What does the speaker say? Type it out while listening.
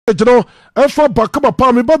you know, and so back up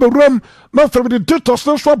upon me by the room, not for the details,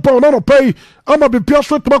 and so upon on a pay. I'm a be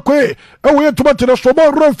pierced with my way, and we had to the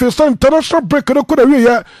small run for some international break and could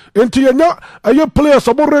have into your players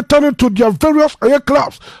are more returning to their various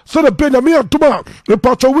clubs. So the Benjamin Tuma, the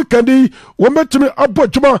part of weekend, we met me up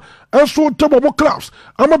with Juma, and so double clubs.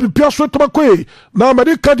 I'm a be pierced with my way. Now,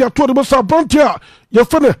 Medica, your tour was a frontier, your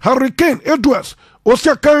friend Hurricane Edwards,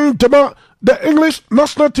 Osia carrying Tema. The English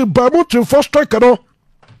national team by much for striker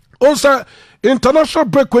also international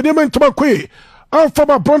break when you meant to Makwe and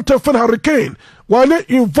former Bronte fan Hurricane while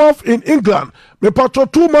involved in England. Me patro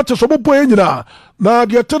 2 matches of Boyena. Now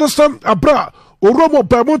the Tennyson Abra Oromo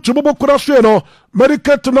by much Bobo Kurasueno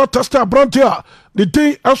medical to not test a Bronte the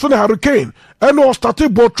day as the Hurricane and no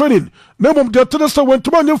starting ball training. Name of the Tennyson went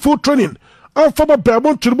to man full training. And former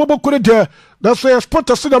Bermont to Bobo Kurede. That's why I spot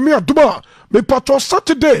a cinema Duma. Me patro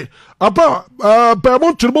Saturday. About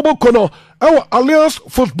Bermont to Bobo Kono, our Alliance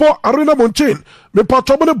Football Arena Mountain. Me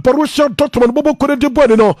patron Borussia Dortmund Bobo Kurede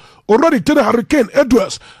Bueno already did a Hurricane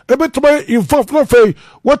Edwards. A bit to my involved no fay.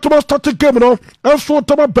 What to my starting game no? And so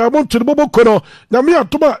to my Bermont to Bobo Kono. Namia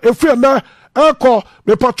Tuma, if we are now. Eko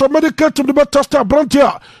me patron medical to the Batasta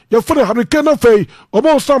Brontia. Your funny Hurricane of Fay,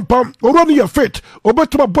 Omo Sampam, or running your fate, or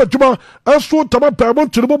better my Bojuma, and so to my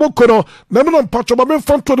Bermont to the Bobo Kono. Nanon patron my men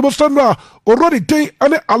from to the Bosana, already day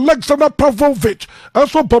and Alexander Pavlovich, and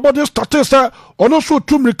so Pabadi Statesa, or also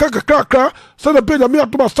to me Kaka, send a bit of me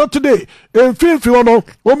to my Saturday, and feel Fiono,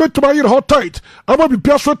 or make to my ear hot tight. I might be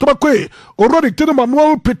pierced to my quay, already did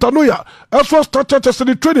Manuel Pitanoia, as well started as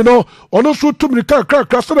the training, or also to me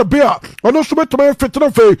Kaka, send a beer, or also met to my fit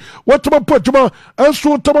of Fay, what to my Pojuma, and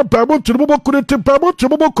so to Bermont to the Bobo Kurete, Bermont to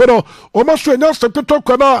Bobo Kono, or Master Nelson to talk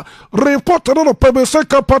on report on a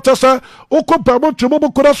Pebeseka Patasa, Oko Bermont to Bobo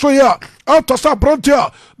Kurasoya, Altasa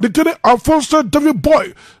Brontia, the Tene Alphonso David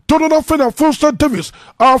Boy, Tono Fen Alphonso Davis,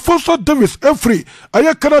 Alphonso Davis, Efri,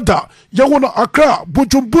 Aya Canada, Yawana Accra,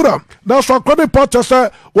 Bujumbura, Naso Akwane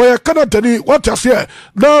Patasa, where Canada, what I say,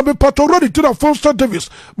 now be Patoroni to Alphonso Davis,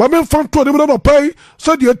 my men found 20 million pay,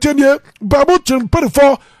 said your 10 year, Bermont in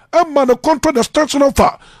 34. Man contra the extension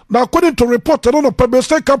offer. Now, according to report, I don't know,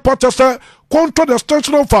 Pebeseka Patasa contra the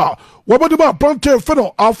extension offer. What about Bronte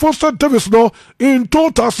Feno, Alphonso Davis, no, in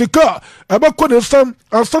total, Sika, Ebaquan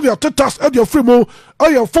and study at Tetas at your free I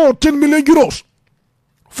have 14 million euros.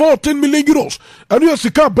 14 million euros. And you see,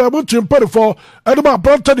 Bermont in 34, and about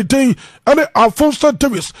Bronte the day, and Alphonso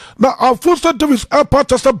Davis. Now, Alphonso Davis, a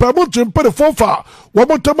part of Bermont in 34 far. One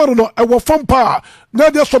more time, I will form power. Now,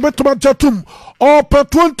 there's some Jatum, or per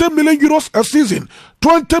 20 million euros a season.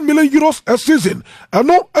 20 million euros a season. And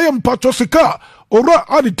no, I am Patrosika. Ora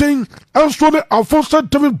anything, and so the Alphonso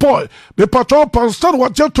David Boy, the patron Panstan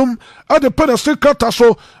Wajatum, at the Penna Secret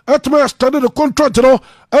Tasso, at my standard the contract,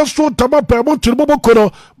 and so Tama Bermont in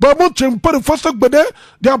Bobocono, Bermont in Perifosa Bede,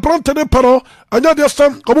 they are Bronte de Paro, and now there's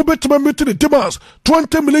some Obetman meeting the demands,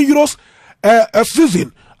 20 million euros a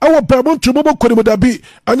season. Our Bermont to Bobo Kodabi,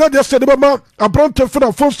 and now they said, Mama, a Bronte for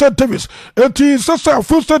Alphonso Davis, and he says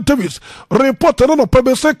Alphonso Davis, reported on a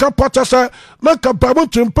Pebeseka Patasa, Naka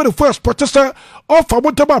Bermont in Perifosa Patasa, off a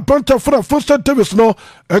Motaba Bronte for Alphonso Davis, no,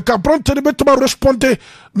 and Cabronte the Betama responde,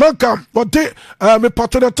 Naka, but they, me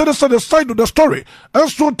patron Teresa the side of the story, and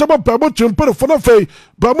so Tama Bermont in Perifona Fay,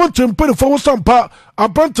 Bermont in Perifosa Sampa, a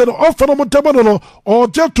Bronte off on a Montamano, or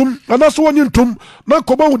Jatum, and that's one in Tum, not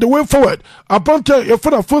come on with the way forward, a Bronte, if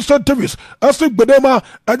Alphonso Davis, as if Bedema,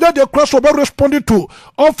 and then the cross will be responded to,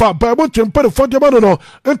 offer Bermont in Perifona,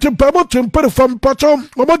 and to Bermont in Perifon Patron,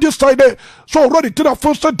 or decided, so already to the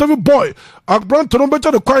Alphonso David Boy, a Bronte no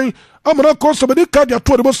better the coin, I'm not constantly cardia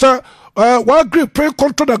to the Bossa. One great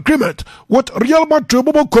pre-contract agreement with Real Madrid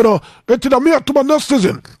Bobocono into the mere 2 months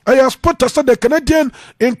season. I have spotted the Canadian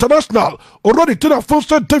international already to the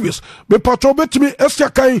Alphonso Davis. Me patron bet me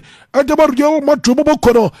Esiakai and the Real Madrid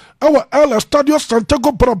Bobocono. Our El Estadio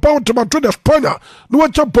Santiago Brabant to Madrid, España. No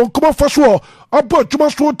champion come first war. About to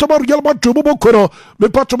Maswo to Real Madrid Bobocono. Me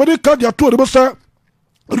patron cardia to the Bossa.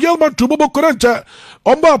 Real Madrid Bobo Corrente,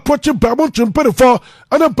 on my approaching Bermont in 34,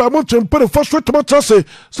 and a Bermont in 34 straight to Matase,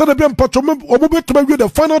 said a bien patron, or move to maybe the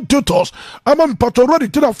final details. I'm on patron ready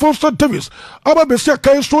to the Alphonso Davis. I'm a Bessia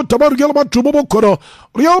Kai so to Real Madrid Bobo Coro.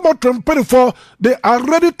 Real Madrid in 34, they are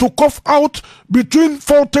ready to cough out between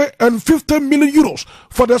 40 and 50 million euros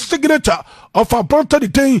for the signature of a Bronte the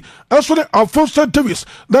day, as well as Alphonso Davis.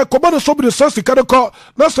 Now, commander somebody says the Canada,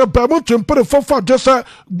 that's a Bermont in 34 for Jessa,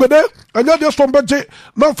 Bede, and now there's one budget.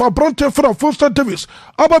 na fa Brante for Alphonso Davies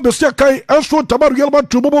aba besia kai enso tabar Real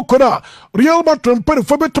Madrid bobo kona Real Madrid mpere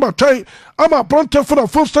fo betuma tai ama Brante for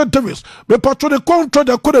Alphonso Davies me patro de contract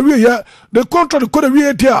de kona wie ya the contract de kona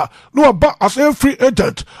wie dia no aba as a free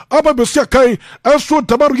agent aba besia kai enso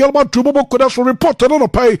tabar Real Madrid bobo kona so report no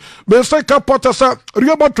pai me say ka potasa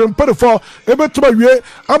Real Madrid mpere fo ebetuma wie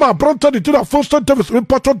ama Brante de Alphonso Davies me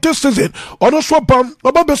patro this season ono so bam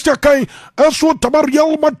aba besia kai enso tabar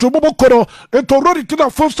Real Madrid bobo kona and already to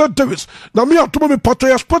Alphonso Davies na me atuma me patro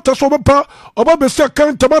ya sport so bepa aba besia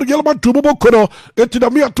kai tabar Real Madrid bobo kona and na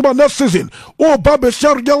me atuma next season o ba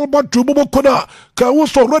besia Real Madrid bobo kona ka wo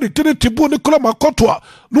so already to Tibu Nicola Makotwa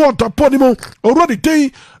no antaponimo already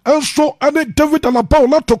dey enso ane David Alaba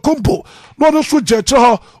Olato Kombo no so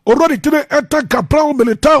jecha already to enter Gabriel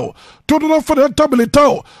Militao to the for enter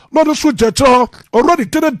Militao no so jecha already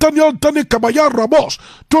to Daniel Tani Kabaya Ramos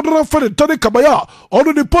to the for Tani Kabaya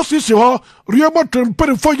on the position Real Madrid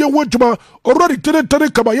mpere for your wajuma already to Tani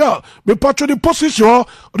Kabaya me patch the position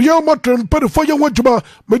Real Madrid mpere for your wajuma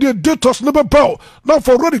me the datas never bow now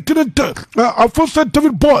for already to Alphonso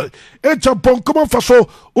David Boy echa bon come faso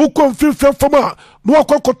o confirm fama no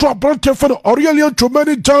akokoto Brante for Aurelien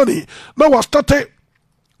Tchouameni Johnny now I started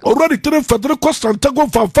already to the Federico Santiago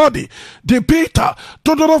Valverde de Peter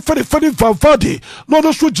to the Fedi Valverde no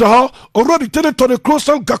suja already to the Toni Kroos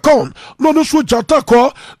Gakon no suja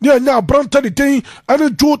tako near Brante the day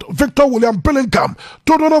and Jude Victor William Bellingham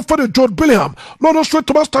to the Fedi Jude Bellingham no straight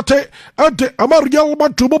to Mastate at the Amarial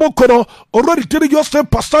Matubobo Kono already to the Jose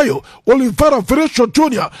Pasayo Oliveira Vinicius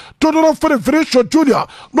Jr. to the Fedi Vinicius Jr.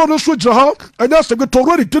 no suja and that's the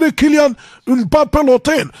already to the Kylian Mbappe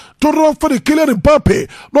Lotin to the Fedi Kylian Mbappe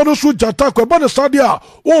no so attack but the sadia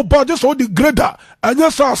oh but just all the grader and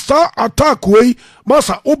yes sa attack way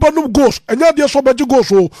masa obanum goals and ya so beji goals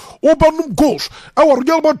obanum goals our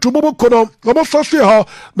Real Madrid bobo kono no so see ha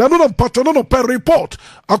na no pattern no per report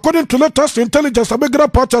according to latest intelligence abegra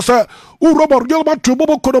patasa u Real Madrid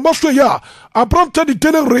bobo kono mo so ya Brante the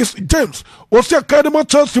Tenor Race James o se academy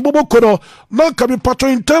Chelsea bobo kono na can be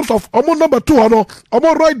pattern in terms of omo number 2 ano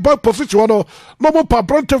omo right back position ano no mo pa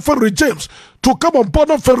Brante for James to come on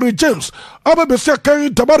board of Ferry James. Abe besia kai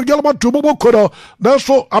tabar Real Madrid bobo kono na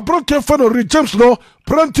so Brante for James no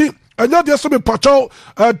plenty and yet yes me pachao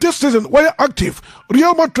this season where active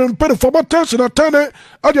Real Madrid pay for my tension at 10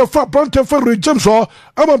 and your fat Brante for James or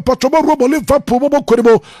I'm pachomo robo Liverpool bobo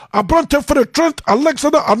kono Brante for Trent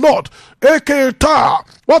Alexander-Arnold aka Ta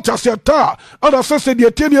what I said Ta and I said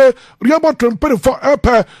the tenure Real Madrid pay for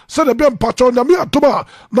Epe said the bien pacho na mi atuma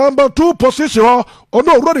number 2 position or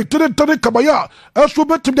no already to the Tani Kabaya as we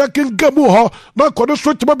bet him that king gamu na kono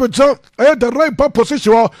switch mabeja the right back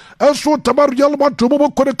position and so tabar Real Madrid bobo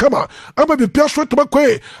kono kama ama bi pia switch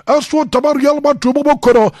makwe and so tabar Real Madrid bobo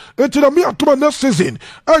kono etina mi atuma next season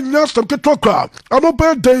and yes some ketokra ano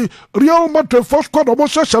birthday Real Madrid first squad omo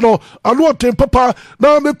session anu tem papa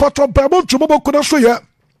na me patron pa mo bobo kono so ye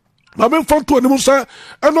na me fonto ani musa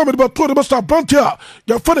eno me bato de Mr. Brante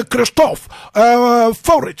ya for the Christophe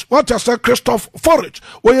Forage what I say Christophe Forage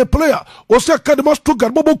we a player o se academy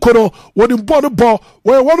Stuttgart bobo kono when in ball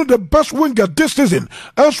we one of the best wingers this season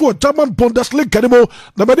as for German Bundesliga animo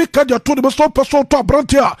na me ka ya to the Mr. person to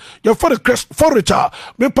Brante ya for the Christophe Forage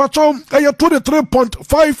me patron ya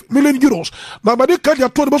 23.5 million euros na me ka ya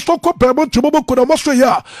to the Mr. Payment bobo kono maso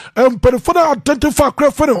ya per for identify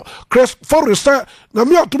Chris Forage na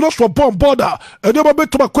me atuno for bomb border and never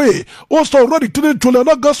bet to my quay also already to the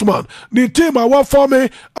Juliana Guzman the team I want for me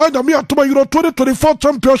and I'm here to my Euro 2024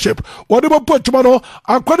 championship whatever put mano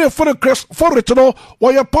I'm quite for the crest for it no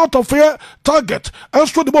while you're part of your target and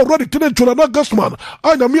so the already to the Juliana Guzman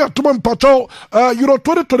and I'm here to my patrol Euro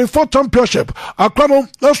 2024 championship I can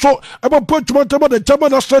also about put to the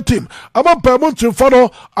German national team I'm a permanent in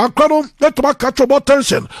follow I can let my catch about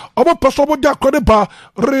tension I'm a person with their credit bar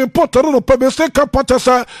reporter no permit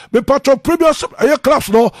patasa me patro previous clubs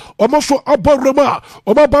no almost about Roma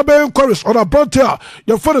or my baby inquiries on a Brante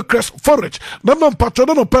your for the Crest Forage no patro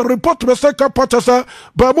no per report me say patasa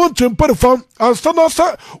by mountain perform and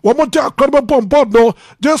sanasa one more credible on board no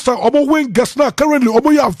just omo wing gas na currently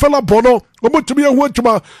omo ya fella bono omo to be a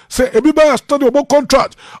wentuma say everybody study omo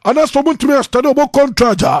contract and that's omo to me study omo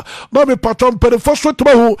contract no me patron per first to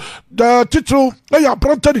who the title ya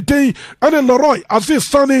Brante the day and Leroy Aziz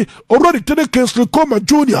Sani already to the Kingsley Coman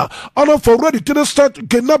Jr. and for already to the start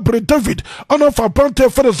Gnabry David and for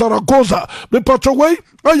Brante for the Zaragoza me patron way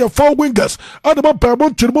and your 4 wingers and the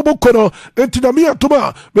Pamon to Momo Kono and Tinamia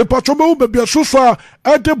Tuma me patron me be a suswa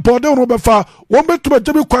at the border Robefa one me to my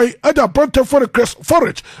Jimmy Quay and the Brante for the Crest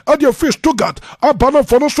Forage and your fish Stuttgart and Banner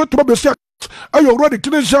for no sweat to my and you're ready to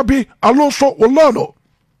the Jabi Alonso Olano.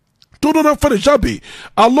 Tununa for the Jabi,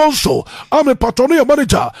 Alonso, I'm a Patronia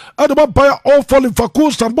manager, and my buyer all falling for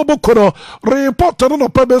course and Bobo Kono, report on a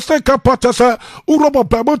Pemeseka Patasa, Uroba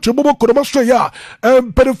Pamuchi Bobo Kono,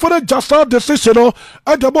 and Peripheral Jasta decision,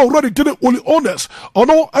 and I'm already did it only honest. Or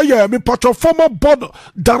no, I am a patron former board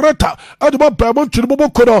director, and my Pamuchi Bobo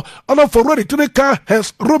Kono, and I'm already to the car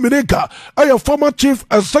has Ruminica. I am former chief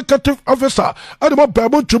executive officer, and my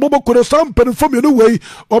Pamuchi Bobo Kono, some perform in a way,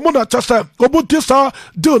 or Mona Chasa, Obutisa,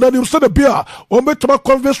 do not use the beer, or make my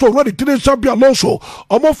convince already to the Champion Alonso,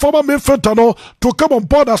 or more former midfielder to come on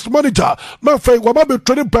board as manager. Now, Fay, Wamabe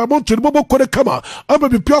training Pamuchi Bobo Kono Kama, I'm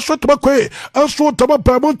a Piasso Tabakwe, and so Tama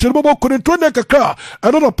Pamuchi Bobo Kono Toneka,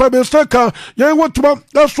 and on a Pemeseka, Yang want to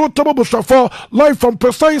that's what Tama Mustafa, live from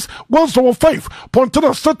Precise 105,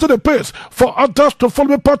 Pontana set to the pace for others to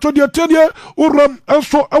follow me part of the tenure, Uram, and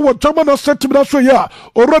so our German set to me ya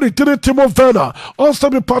already to the Timo Werner, also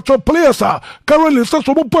the part of players are currently such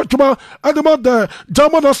a Portuma, and the mother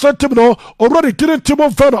German set to me already to the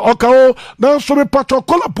Timo Werner, Okao, now so the part of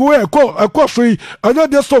Colapue, a Cosry, and then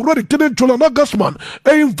there's already to the Julian Augustman,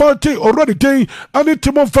 a invited already day, and the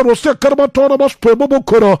Timo Werner said Karamatona must play Bobo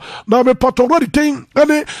Koro, now me part already day,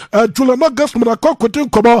 and Julian Augustman, a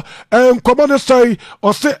cockpit come and command say,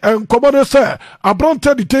 or say, and command say, a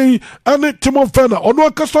brownted the day, and the Timo Werner, on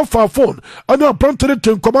no custom for a phone, and a brownted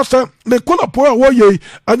to Comasa, the Colapue, way,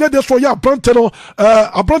 and then there's why a brownted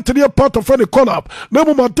part of any collab.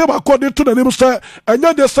 Never Matema according to the name, sir, and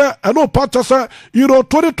then they say, and no part, sir,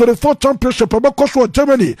 2024 championship, of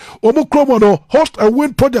Germany, Omukromono, host and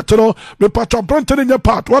win project, the part of Brunton in your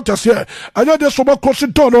part, what I say, and then there's some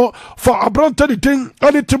crossing tono for a Brunton thing,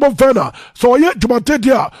 and the Timo Werner. So, yet,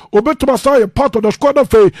 Jumatedia, Obetumasai, part of the squad of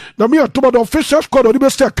Fay, Namia to the official squad of the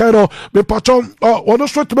Bestia Cairo, the patron, or no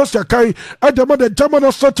sweat to Bestia Kai, and the man, the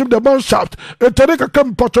German searching the man shaft, and Tereka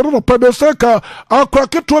come patron of Pemeseka, our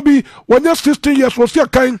cracket to be 1 year 16 years was your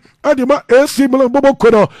kind. Adima AC Milan Bobo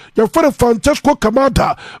Kono, your friend Francesco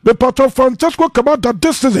Camata, the patron Francesco Camata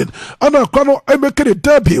this season, and a Kono making a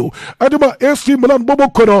debut. Adima AC Milan Bobo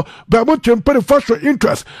Kono, Bamuch and Penny Fashion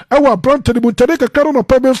interest, our brand to the Mutaneka Caron of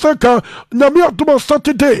Pemeseka, Namia Tuma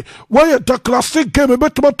Saturday, why the classic game a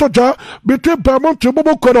bit Toja between Bamuch and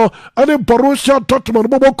Bobo Kono and then Borussia Dortmund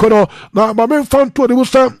Bobo Kono. Now, my main fan to the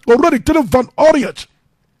Musa already telling Van Orient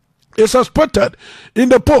is suspected in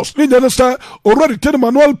the post. Ninja already tell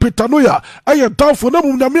Manuel Pitanuya. I am down for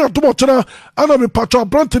them. Namia Tumotana, and I'm a patch of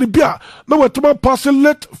brand to the beer. No, to passing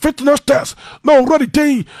late fitness test. No, already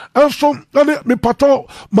day. And so, me patch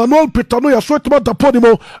Manuel Pitanuya, sweat about the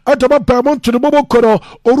podimo, at about Paramount to the Bobo Koro,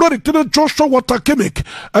 already tell Joshua Watakimik.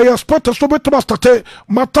 I expect a sober to Mastate,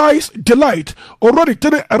 Matthias Delight, already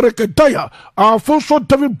tell Eric Daya, Alphonso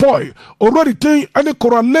David Boy, already tell Anne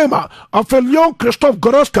Coralema, Afelion Christophe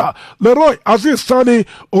Goreska. Leroy Aziz Sani,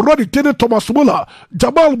 already telling Thomas Muller,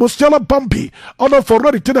 Jamal Musiala Bambi, honor for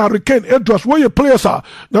already telling Hurricane Edwards, where your players are.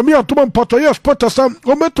 Namia Tuman Patoya Spotterson,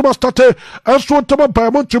 Omet Thomas Tate, and so Tama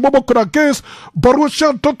Payamonchi Mobokura against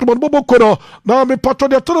Borussia Dortmund Mobokuro. Now me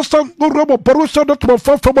Patoya Tennessee, Urobo Borussia Dortmund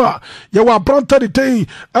Fafama, Yawa Branta Day,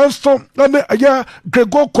 and so Aya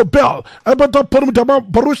Gregor Kobel, Ebata Porum Jama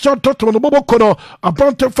Borussia Dortmund Mobokuro, a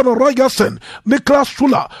Branta Fenner Ryerson, Nicholas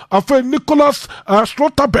Sula, Afe Nicholas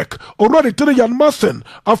Slotterbeck. Already to the Jan Massen,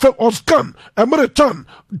 Afe Oskan, Emre Chan,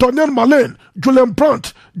 Daniel Malen, Julian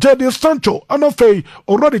Brandt, Jadis Sancho, Anafe,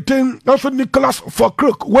 already ten, also Nicholas for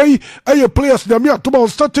Crook, way, a players, Namia Tuma on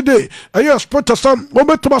Saturday, a sponsor some,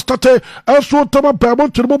 Momentuma State, and so Tama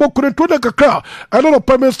Paramount to the Mobo Kurentuda Kaka, and on a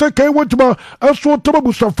Pemese Kawajma, and so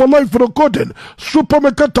Tamabusa for life recording,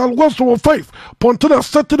 Supermercatal 105, Pontana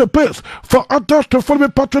set to the pace for others to follow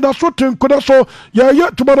Patrona Sotin Kodaso,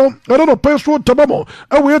 Yaya tomorrow, and on a pace for Tamamo,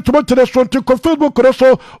 and we have to the Sonti Facebook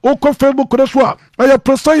Kodaso, or Facebook Kodaswa, I have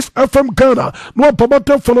Precise FM Ghana, no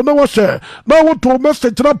promoter for no share. Now want to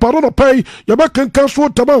message na parono pay, Yamakan Council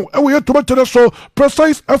Tamau, and we have to the so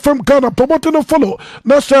Precise FM Ghana promoting a follow.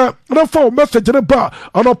 Nasha, no phone message in a bar,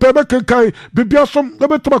 and a paymaker Kai, Bibiasum, the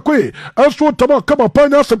Betamakwe, and so Tama come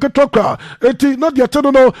upon us a good talker. Eti, not yet,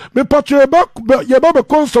 no, me patch your back, Yababa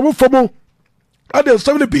Consul for more. Ade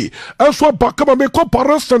 70B enso bakama me ko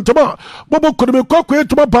paras sentema bobo kodi me ko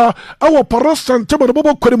kwetuma ba awo paras sentema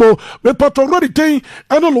bobo kodi mo me pato already day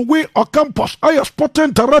eno we o campus I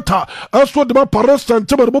sporting director enso de ma paras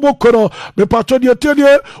sentema bobo kodi me pato de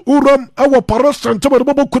tedie uram awo paras sentema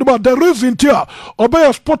bobo kodi ba the reason tia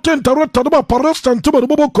obey sporting director de ma paras sentema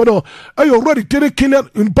bobo kodi I already did Kylian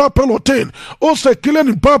Mbappe lotin o se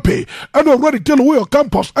Kylian Mbappe eno already tell we o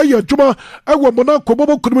campus I juma awo Monaco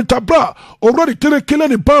bobo kodi me tabra already tene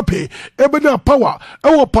Kylian Mbappe ebenya power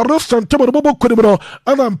ewo Paris Saint-Germain bobo kunimno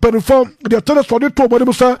ana mpenifo de tene so de to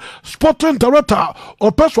body say sporting director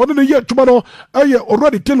or person ne ye tuma no aye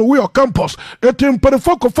already tell we your campus etim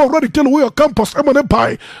mpenifo ko for already tell we your campus emane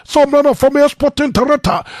pai so no from a sporting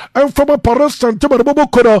director and from a Paris Saint-Germain bobo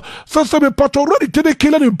kuno so se me pat already tene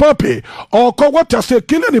Kylian Mbappe or ko what I say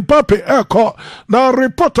Kylian Mbappe ko na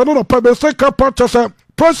report no pa say ka part say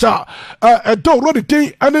pressure already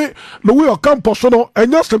thing any Louis Campos no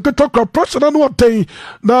and yes the talk pressure no thing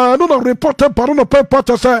na no reporter par no paper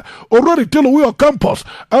say already tell Louis Campos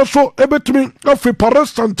also ebetimi afi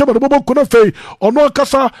Paris Saint-Germain bobo kuna fe ono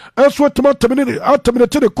akasa also terminate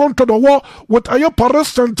the contract war with ayo Paris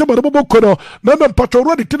Saint-Germain bobo kuna na pat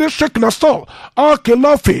already tell Sheikh Nassar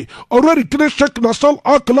Al-Khelafi already tell Sheikh Nassar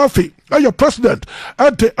Al-Khelafi ayo president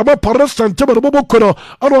ante ama Paris Saint-Germain bobo kuna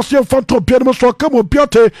ano se fanto bianimo so kamo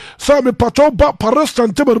biate sa me pato ba Paris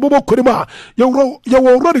Saint-Germain bobo kuna you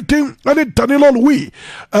already think ani Danilo Louis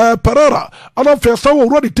Pereira ana fesa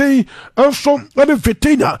already think and so ani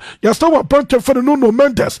Vitinha ya sa wa pante for Nuno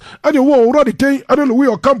Mendes ani wo already think ani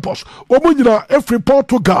Louis Campos omo nyina every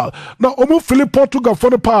Portugal na omo Philip Portugal for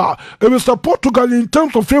the power it is Portugal in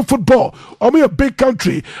terms of football omo a big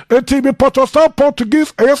country enti me pato sa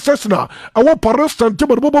Portuguese ayesesna awo Paris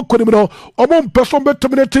Saint-Germain bobo kunimno omo person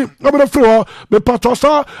beteminati amena free me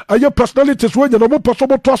patosa aye personalities when no mo person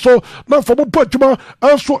botoso na for mo pajuma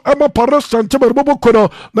anso ema Paris Saint-Germain bobo kuno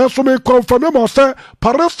na so me confirm me say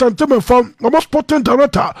Paris Saint-Germain from omo sporting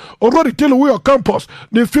director already tell we your campus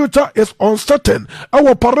the future is uncertain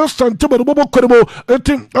awo Paris Saint-Germain bobo kunimo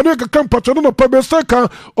etin aneka campus no pebeseka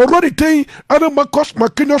already tay and Marcos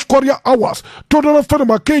Marquinhos Korea hours to the for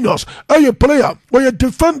Marquinhos aye player or a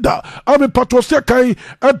defender ami patosia kai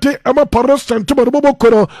ade ama Paris Saint-Germain bobo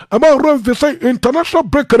kono ama run visa international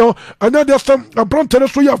break no anya dia sam abronte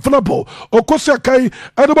so ya available okosia kai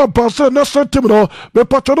ade ma Barcelona national team no be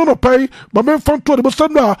patono no pai ma men fanto de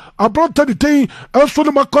bosanna abronte de tin also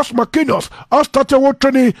le Marcos Marquinhos a start your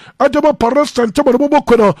training ade ma Paris Saint-Germain bobo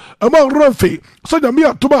kono ama run fi so ya mi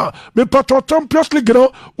atuma me pato Champions League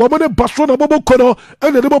no wa mane Barcelona bobo kono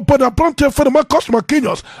ene de bo abronte for Marcos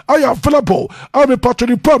Marquinhos aya available ami pato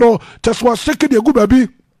di plano teswa seki de gubabi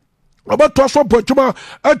Obato so pochuma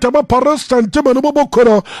etama Paris Saint-Germain bobo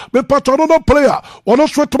kono me patrono no player wono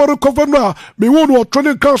sweat maru covenant me wonu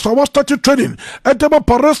training camp was started training etama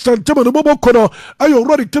Paris Saint-Germain bobo kono ayo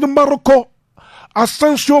already tin Morocco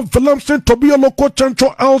Asensio Villamson Tobia Loco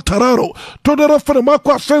Chancho El Terraro to the referee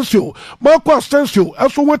Marco Asensio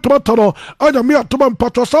also went to Matano aya mi atuma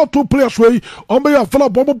mpato sa two players way on me afala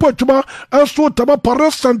bobo pochuma also tama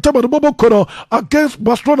Paris Saint-Germain bobo kono against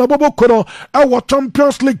Barcelona bobo kono our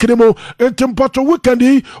Champions League nimo entimpato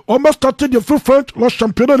weekend on me started the free French los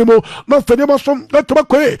championnat nimo na fenema som etama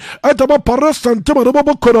kwe etama Paris Saint-Germain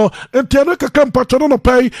bobo kono entiano ka kampato no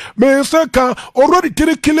pay me seka already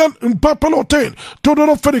tiri Kylian Mbappe loten to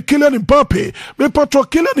the for the Kylian Mbappe me patro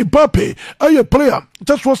Kylian Mbappe aye player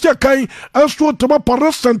just was ya kai aso to ma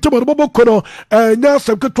Paris Saint-Germain bobo kono nya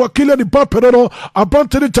sebke to Kylian Mbappe no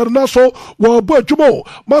abante ni charnaso wa bo adjumo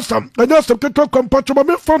masam nya sebke to compacho ma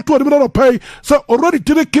me fanto de no pay so already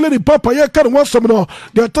tiri Kylian Mbappe ya kan wasam no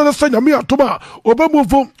de tele sanya mi atuma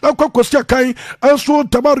obemuvu akwakosi ya kai aso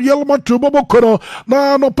to ma Real Madrid bobo kono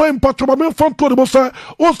na no pay patro ma me fanto de bosa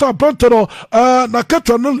o sa abante no na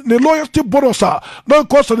ketwa ni loyalty bonus na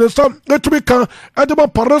kosa de sam etubika edema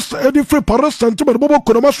Paris edi free Paris Saint-Germain bobo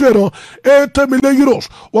kono maswero 8 million euros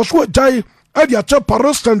waso jai edi acha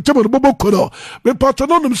Paris Saint-Germain bobo kono me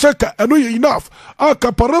patrono num seka eno enough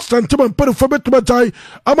aka Paris Saint-Germain per fo betuma jai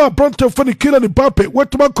ama bronte fo ni Kylian Mbappe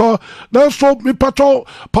wetuma ko na so me patro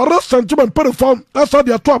Paris Saint-Germain per fo asa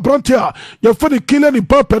de ato bronte a ye fo ni Kylian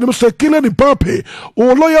Mbappe no se Kylian Mbappe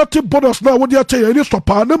o loyalty bonus na wodi acha ye ni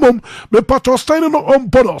stopa na mom me patro sign no on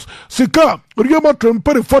bonus sika Real Madrid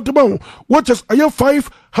per fo de which is a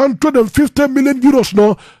 550 million euros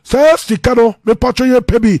no say sikano me patro ye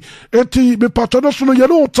pebi eti me patro no so no ye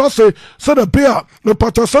no tase se de bia me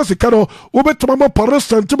patro sa sikano o betuma ma Paris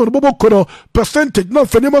Saint-Germain bobo kono percentage na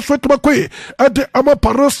fenema so etuma kwe ede ama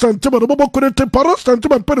Paris Saint-Germain bobo kono te Paris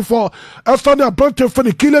Saint-Germain per fo asani abranche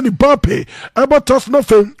feni Kylian Mbappe eba tas na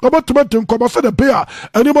fen obatuma tin ko se de bia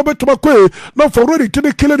eni mo betuma kwe na for ready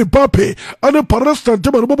tin Kylian Mbappe ani Paris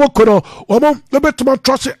Saint-Germain bobo kono omo betuma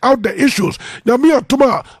trust out the issues ya mi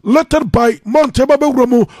atuma lettered by Monteba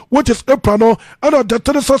Romu, which is Aprano, and the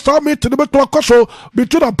Teresa Sami to the Betlacoso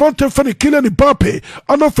between a Ponte Fanny Killian Mbappe,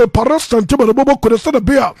 and of a Paris and Timber Bobo could have said a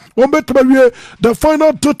beer. One bet the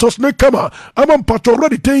final tutos Nekama, Amon Pato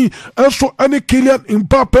already tain, and so any Killian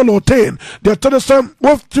Mbappe or 10. The Teresa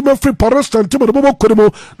was Timber Free Paris and Timber Bobo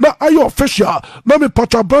Kurimo, now are you official? Nami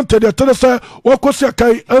Pato Brante, the Teresa,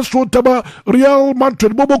 Wakosiakai, and so Taba, Real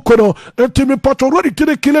Madrid Bobo Kono, and Timmy Pato already did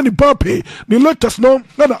a Killian Mbappe. The latest no,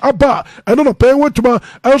 and Abba, and on a pay with Tuma,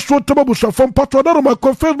 and so Taba from Pato, my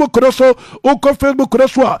Facebook Koreso, or Facebook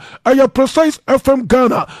Koreswa, I am precise FM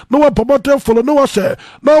Ghana, no one promoter follow no one say.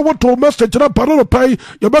 Now what to message na parolo pay,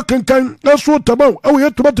 your back and can, and so Taba, oh,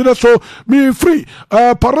 yet to so, me free,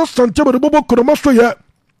 Paris Santiago Bobo Konomasto yet.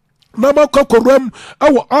 Nama Kokorem,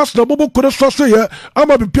 I will ask the Bobo Koreso, I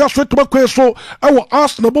might be pierced to my question, I will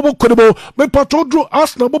ask the Bobo Konobo, my patron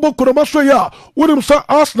ask the Bobo Konomaso, William say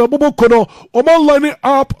ask the Bobo Kono, Oman lining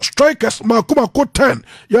up strikers, Makuma code 10.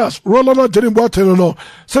 Yes, Roland Jerim Watano,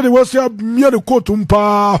 said it was ya near the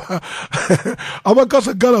Kotumpa.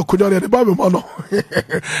 Amakasa Gala Kudari, the Baby Mano.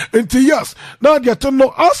 And yes, now get to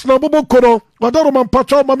know ask the Bobo Kono, Madaroman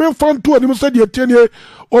Patrol, my main fan too, and he said, Yetenia,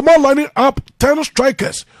 Oman lining up 10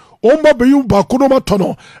 strikers. Omba beyu bakuno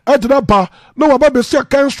matono edna ba no waba be sia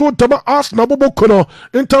kan so tama as na bobo kono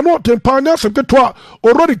intano tempanya seketwa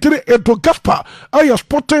already kiri eto gaspa aya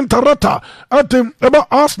sporting tarata atem eba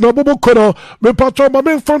as na bobo kono me patro ma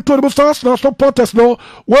me fanto de stars na supporters no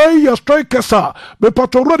why ya strikers me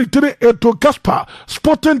patro already kiri eto gaspa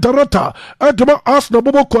sporting tarata atem as na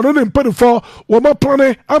bobo kono ne mpedifo wama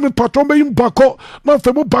plane ami patro be bako na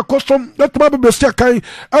femu bako som letma be sia kan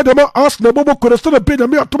atem as na bobo kono sta be na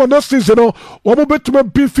me atoma next season, one between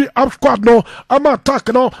beefy up squad no, I'm attack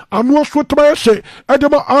no, I'm no sweat to my say,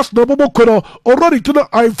 Edema asked the Bobo Kono, already to the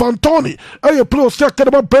Ivan Tony, a play second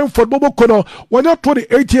about Brentford Bobo Kono, when you're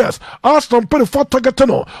 28 years, asked them pretty for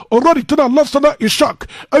Tagatano, already to the Lassana Ishak,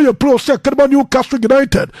 a play second about Newcastle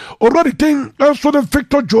United, already thing and so the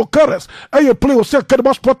Victor Jokeres, a play second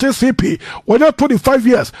about Sporting CP, when you're 25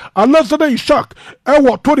 years, a Lassana Ishak, I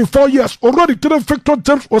 24 years, already to the Victor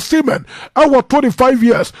James Osimhen, I 25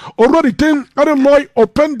 years. Already thing Adeloy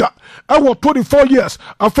Openda, our 24 years,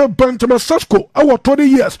 after Benjamin Sesko, our 20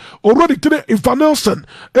 years, already today Ivan Nelson,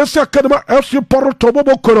 Esia Kadema FC Porto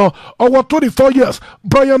Bobo Kono, our 24 years,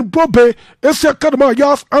 Brian Bobe, Esia Kadema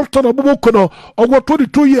Yas Amsterdam Bobo Kono, our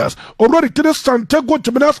 22 years, already today Santiago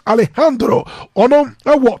Jimenez Alejandro, Ono,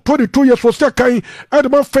 our 22 years for Sekai,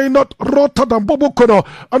 Edema Feyenoord Rotterdam Bobo Kono,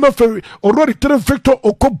 and already today Victor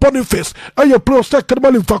Oko Boniface, Aya Pro Second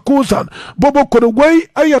Leverkusen, Bobo Kono way,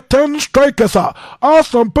 Aya 10 strikers are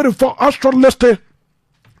some pretty for Astral Leste.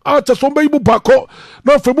 Ata sombe ibu bako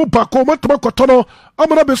na femu bako matuma kotono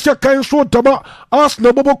amana besia kan so tama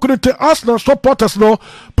Arsenal bobo kunete Arsenal supporters no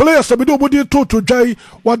players abido bodi to jai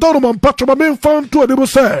wadoro man patro ma men fan to de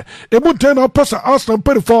say e mu ten na pesa Arsenal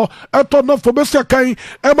peri for eto na for besia kan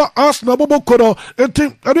ema Arsenal bobo kono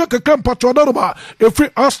enti ade kakam patro wadoro ma e free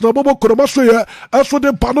Arsenal bobo kono maso ye aso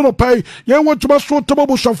de pano pai ye wantuma so tama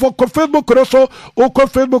bo shafo ko Facebook kono o ko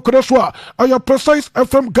Facebook kono aya precise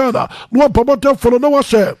FM Ghana no promoter follow no wa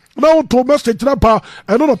share now to message napa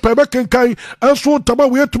and no pay back kai and so tama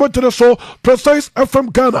we to so precise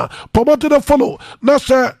FM Ghana promote the follow na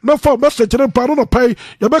share na for message napa no pay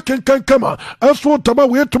ya back kai kama and so tama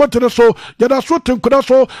we to so ya da so tin kuda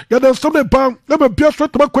so ya da some ban na be bia so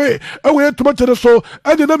tama kwe e we to so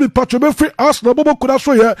and na be patch be free us na bobo kuda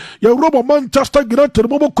so ya robo Manchester United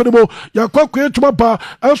bobo kunimo ya kwa kwe tuma ba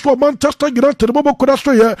and so Manchester United bobo kuda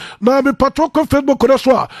so ya na be patch ko Facebook kuda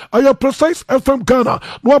so aya precise FM Ghana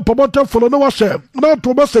no promoter follow no share na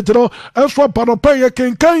to message no and so pano pay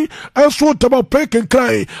kenkai and so tama pay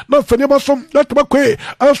kenkai na fenema som na tama kwe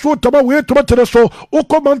and so tama we to so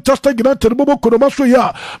uko Manchester United bobo kono maso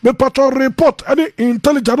ya me patro report any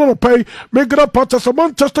intelligence no pay me gra patch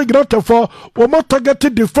Manchester United for o mo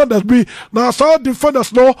targeted defenders be na sa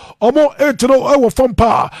defenders no o mo 8 no e wo from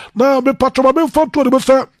power na me patro me from to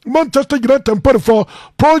say Manchester United pay for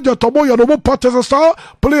project o mo ya no mo patch sa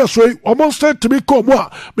players we o mo say to be come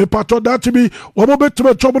me patro that to be o mo bet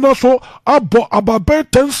me trouble no so abo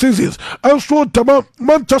about 10 seasons and so tama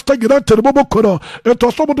Manchester United bobo kono it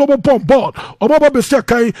was some double bomb board o mo be say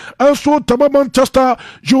kai and so tama Manchester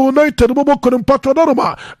United bobo kono patro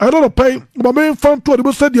normal I don't pay my main fan to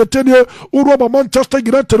the said the 10 year Manchester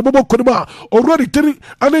United bobo kono already telling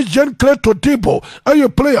any gen clear to table and your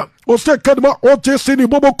player o se kadma o te sini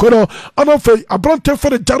bobo kono anafe abrante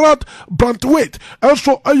fere Gerard Brantwaite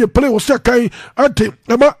enso aye play o se kan ante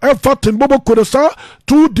ema Everton bobo kono sa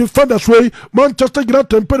two defenders way Manchester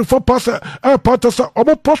United pen for pass patasa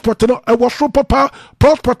omo prospect no e was so papa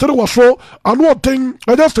prospect no was so anu thing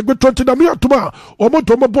I just a good 20 na me atuma omo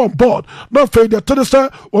to mo board na fe de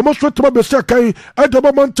tenesa omo so to be se kan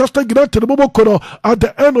e Manchester United bobo kono at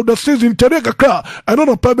the end of the season terega kra I don't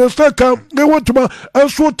know pe se kan e want to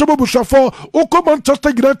enso to busafo o Manchester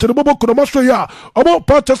United bobo kono maso ya omo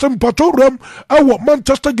patasa mpato ram e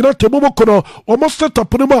Manchester United bobo kono omo set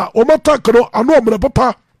up no ma omo takro anu omre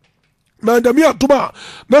papa na ndami atuma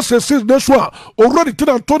na sesis neswa already tin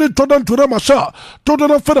Anthony Jordan to Masha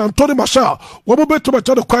Jordan for Anthony Masha wo mo beto ma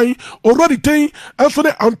chade kwan already tin enso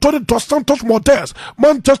ne Anthony Dos Santos Montes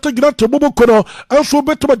Manchester United bobo kono enso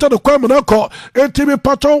beto ma chade kwan na ko ntimi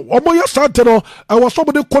pato omo ya sante no e was some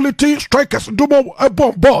of the quality strikers do mo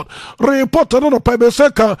board report no pa be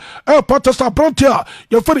seka e pato sa frontier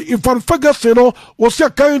ya for Ivan Ferguson no wo se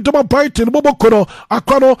kan do ma Brighton bobo kono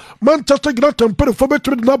akwano Manchester United per for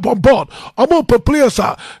beto na board omo pe players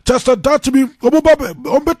just that to be omo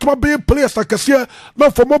beto be players akasia na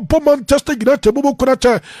for mo Manchester United bobo kono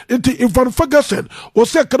cha into Ivan Ferguson wo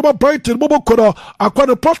se kan ma Brighton bobo kono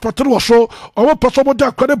akwano prospect no so omo person mo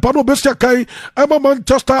da akwano ba no be se kan ema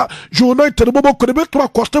Manchester United bobo kono beto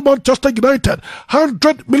cost Manchester United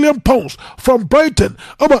 £100 million from Brighton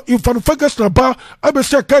omo Ivan Ferguson ba abe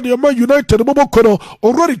se kan Man United bobo kono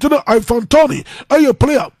already to the Ivan TONI a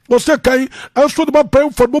player was a guy and so the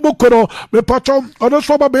man for bobo kono me patron on a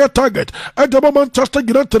swaba be a target and the Manchester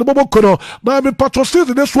United bobo kono na me patron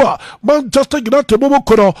season this one Manchester United bobo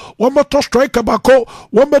kono one more striker bako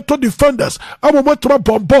one more defenders I will want to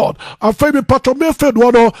board and find me patron me fed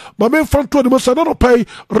one my main front to the Musano pay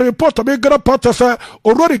report me gonna pass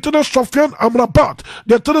already to the Sofian Amrabat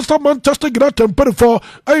the tennis Manchester United pay for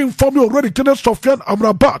I inform you already to the Sofian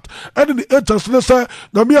Amrabat and in the agents say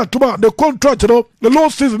na me atuma the contract the low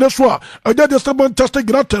season this one and that is Manchester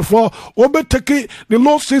United for one be take the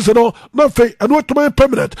low season no fe and what to be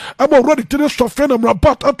permanent I'm already to the Sofian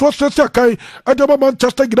Amrabat at was say kai and the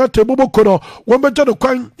Manchester United bobo kono one be jano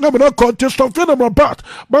kwan na me na contest Sofian Amrabat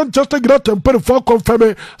Manchester United pay for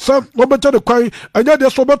confirm some one be jano kwan and that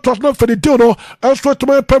is what trust no for the deal no and so to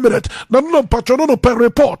be permanent no patron no per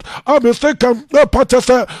report I'm mistaken no patches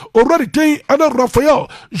already day and Rafael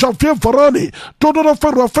Jean-Pierre Varane todo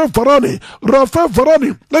for Rafael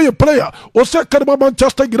Varane na player o se kadma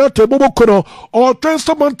Manchester United bobo kono o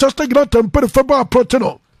tensa Manchester United per feba approach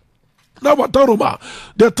no na wataruma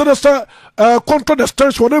the tenesa contract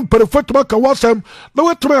extension one perfect maka wasem na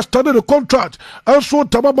we to extend the contract and so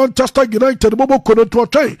tama Manchester United bobo kono to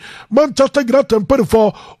train Manchester United per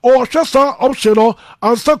for o shesa optional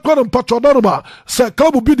and second patronaruma se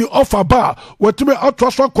club be the offer bar what me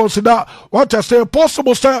attraction consider what I say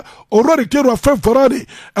possible say already tiro afem Ferrari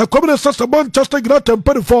and come say Manchester United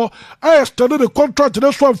per for I extended the contract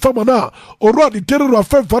this one from now already tiro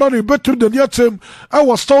afem Ferrari better than yet him I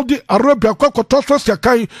was Saudi Arabia kwa transfer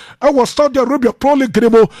yakai I was Saudi Arabia Pro League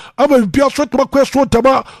grimo ama bia so to question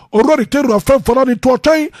tama already tiro afem Ferrari to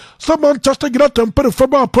train some Manchester United per for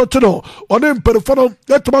approach no on him per for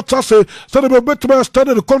let ma say say be better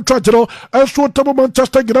extended the contract no and so tama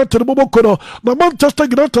Manchester United bobo kono na Manchester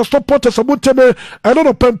United supporters abuteme and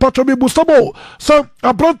no pen patro bi busamo so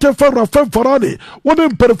abrante for afem Ferrari on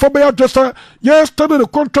him per for be address yes extended the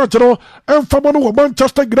contract no and for no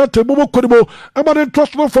Manchester United bobo kono ama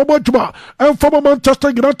trust no for Juma and for Manchester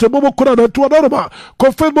United bobo kono na to another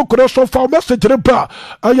confirm kono so for message reply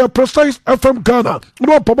I precise FM Ghana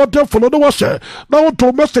no promoter follow no was now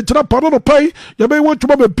to message na pano no pay you may want to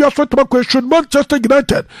be biaso to question Manchester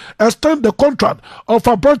United extend the contract of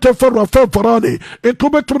abrante for Rafael Varane into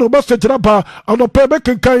beto message na ba and pay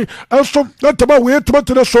making kai and so that about we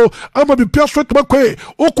to so ama be biaso to kwe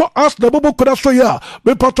oko ask na bobo kono so ya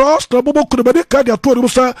me pato ask na bobo kono be ka dia to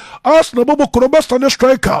rusa ask na bobo kono best an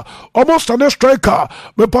striker almost an striker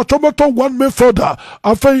me pato meto one midfielder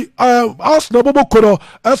afei ask na bobo kono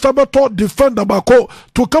esa meto defender bako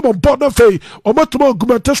to come on board na fei o meto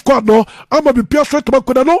augment squad no ama be biaso to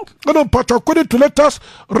kwe no no pato according to let us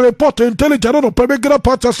report intelligence no pebe gra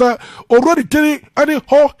patasa already telling any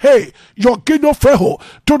ho hey your kinyo feho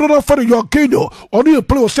to do for your kinyo oni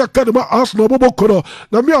play o se academy ask na bobo kono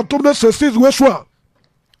na me atom na sesis weswa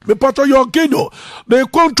me pato your kinyo the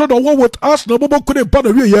contract on with us na bobo kono pa na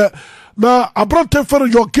wie na abrante for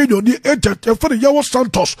your kinyo ni agent for Yawo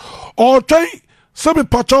Santos or try se me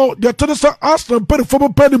pato the tenesa ask na per for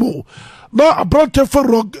penimu na abrante for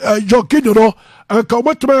Jorginho no anka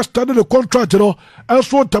ometuma stand the contract no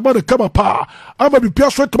enso ntama ne kama pa ama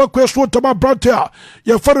bipia so ntama kwa so ntama abrante a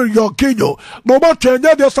ye for Jorginho no ma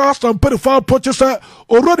twenya de sa stampere fa poche se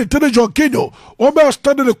already tene Jorginho o me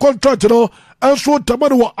stand the contract no enso ntama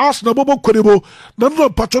ne wa Arsenal bobo kwerebo na no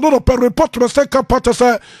patcho no per report me se ka patcho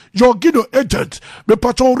se Jorginho agent me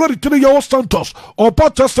patcho already tene your Santos o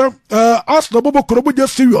patcho se Arsenal bobo kwerebo je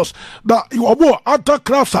serious na omo ata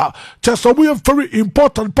crafts chese we very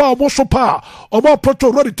important pa omo so pa omo patcho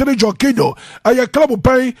already tene Jorginho aye club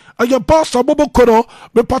pai aye pass bobo koro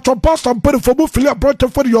me patcho pass am per for mo filia brother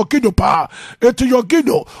for Jorginho pa eti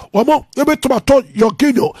Jorginho omo ebe tomato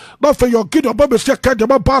Jorginho na fe Jorginho ba be se ka de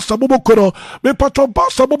ma pass bobo koro me patcho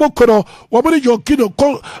pass bobo koro omo ni Jorginho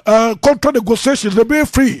contract negotiations they be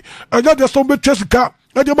free anya de so be chesika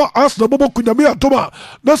Edema Arsenal bobo kunyame atoma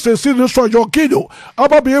na sensi ne so Jorginho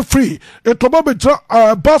aba be free etoma be tra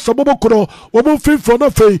Barca bobo koro wo mo free from na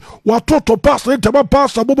fei watoto pass etema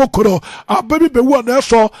Barca bobo koro ababi be wu na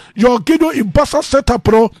so Jorginho in Barca setup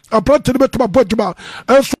pro abrante be toma bodjuma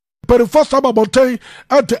enso per first time mountain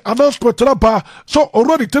at the announcement rapa so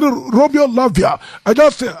already tell Romeo Lavia I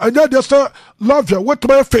just Lavia what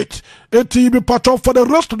my fate eti be patron for the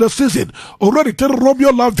rest of the season already tell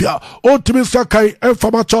Romeo Lavia on Timi Sakai and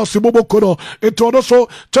Fama Chelsea Bobo Kono it also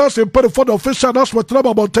Chelsea per for the official announcement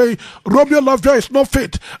rapa mountain Romeo Lavia is not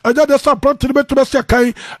fit and just a brand to the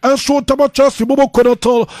Sakai and so Tama Chelsea Bobo Kono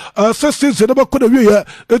to season never could have year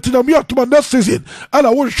etinamia to my next season and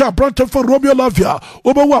I will share brand for Romeo Lavia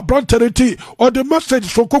over Branterity or the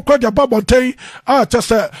message from Kokra Mountain. Just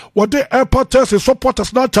say what the airport test is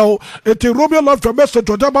supporters now. It is Romeo Love your message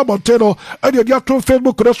to Jaba Montano and you get to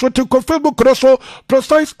Facebook Reso to Facebook Reso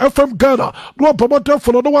Precise FM Ghana. No promoter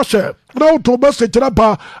for no share. Now to message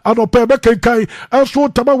Raba and Ope Mekai and so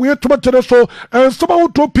Tama we to Matereso and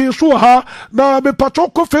someone to Pisu ha na me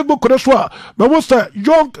Pachoko Facebook Reso. Now was the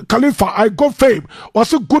young Khalifa I got fame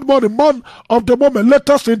was a good morning man of the moment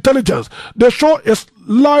latest intelligence. The show is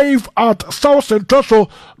live at South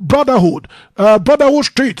Central Brotherhood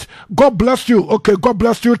Street. God bless you. Okay, God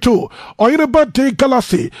bless you too. Or in birthday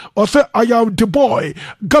Galaxy or say I am the boy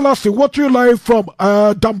Galaxy. What you live from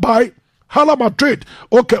Dambai Hala Madrid.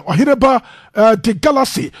 Okay, or Hireba the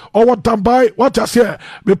Galaxy or what Dambai what I say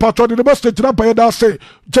me patron in the message that say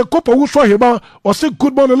Jacob Uswahima or say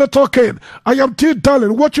good morning little Ken. I am T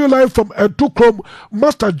Darling. What you live from Edukrom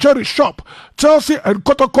Master Jerry Shop. Chelsea and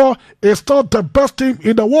Kotoko is not the best team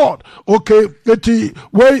in the world. Okay, eti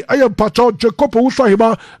way I am patron Jacob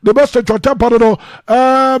Uswahima the message what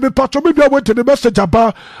I me patron maybe I went to the message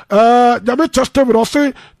about Manchester will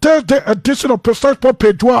say Thursday edition of Precise Pop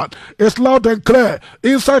page 1 is loud and clear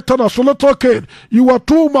inside tunnel so little Ken you are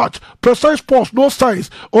too much Precise Sports no size.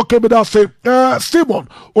 Okay, but I say Simon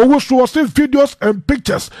Owusu was saying videos and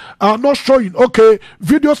pictures are not showing. Okay,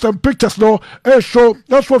 videos and pictures no show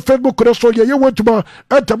that's what Facebook could show you went to my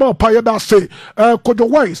Etama Paya that say Kojo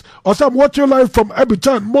Wise or some watching live from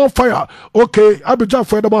Abidjan more fire. Okay, Abidjan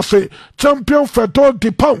for them say champion Fedor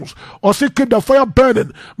de Pounds or say keep the fire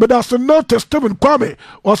burning but that's not Stephen Kwame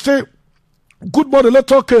or say good morning, let's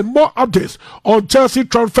talk more updates on Chelsea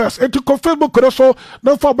transfers. And to confirm, also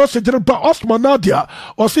now for message by Osman Nadia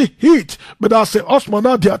or see heat, but I say Osman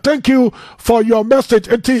Nadia, thank you for your message.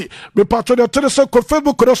 And me patron the Tennessee confirm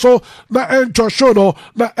also na enjoy show no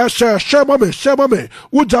na share mame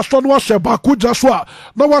who just one was share back who just wa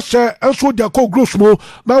na was share and so their co-groups mo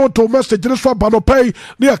now to message this one bano pay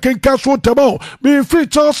near King Castle Temo me free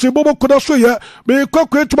Chelsea Bobo Kodaso ya me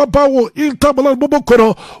create my power in Tabalan Bobo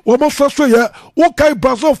Kono or most ya. Okay,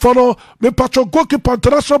 Brazil follow me patron goalkeeper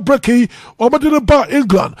international breaking or Madrid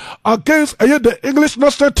England against the English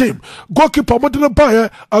national team. Goalkeeper Madrid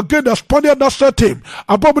against the Spanish national team.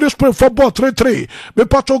 Above this play football 3-3. Me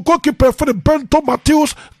patron goalkeeper for the Bento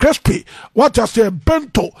Mateus Crespi. What I say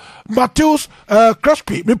Bento Mateus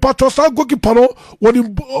Crespi. Me patron sa goalkeeper no when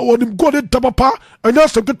him go in Tabapa and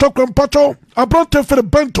yes the talk from patron. Abrante for the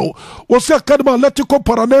Bento was the Academy Atletico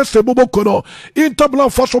Paranense Bobo Kono. Inter Milan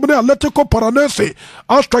for so many Atletico Paranense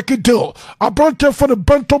a striking deal. Abrante for the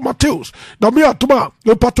Bento Mateus. Na mi atuma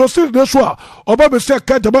the patrosin neswa. Oba be se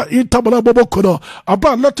Academy Inter Milan Bobo Kono.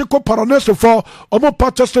 Abra Atletico Paranense for omo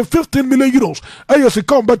purchase 15 million euros. Ayesi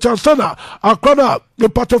come back chancana. Akrana the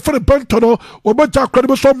part of Bentono, or Benta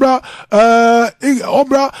Credible Sombra,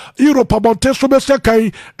 Ombra, Europe, Montes,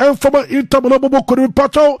 Sekai, and from Intermolabo Kuri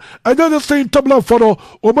Pato, and then the same Tabla Fono,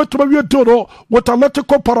 or Metamavia Dono, what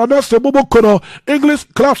Atletico Paranese, Mobokono, English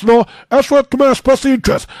class no, as well to my special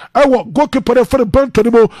interest. I want goalkeeper for the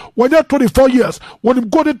Bentonimo, when you're 24 years, when you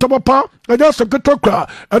go into Tamapa, and that's a good talker,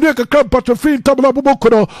 and you can come but to free Tabla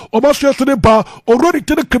Mobokono, or Master Sudepa, already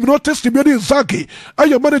to the criminal testimony Zaki, and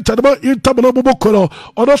your manager in Tabla Mobokono,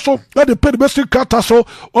 or also at the Penibesi Kataso,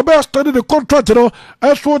 or by studying the contract,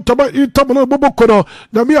 as well to my in Tabla Mobokono,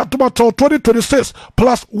 Namia Tomato 2026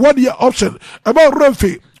 plus 1 year option, about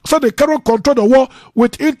Renfi. So the current contract the war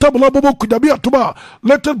with Intermolabo Kudabia Tuma,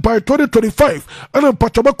 lettered by 2025, and then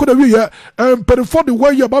Pachamakuda and before the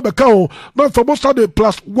 1 year Babacao, not for most of the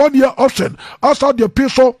plus 1 year option, outside the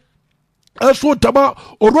peso. Also, Tama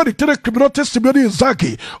already tell criminal testimony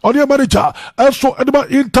Zaki on your manager. Also, Edma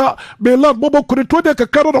Inter, Milan Mobo Kuritonia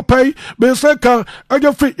Kakaro pay, Meseka, and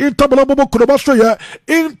your free Intermolabo Kurobasoya,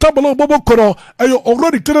 Intermolabo Kuro, and you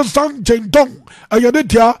already tell Zang Jendong, and your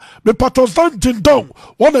Nidia, the Pato Zang Jendong,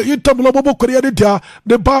 one of Intermolabo Korea,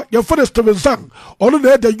 the bar, your first Steven Zang, only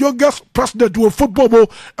the youngest president to a football,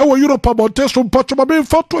 and Europe Montes from Pachama,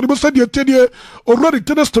 for 20% your 10 year, already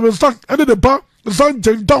tell Steven Zang, and the bar. Zan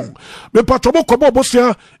Jendong, me patromo komo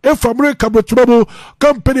bosia, e famre kabetubabo,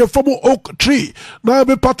 company from Oak Tree. Now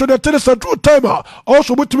me patron tennis a true timer,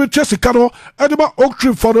 also with me Chessicano, and my Oak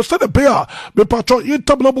Tree for the Senate Bear, me patron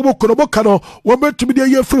Intablobo Korobocano, one meant to be the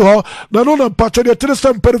year free her, Nanona patron tennis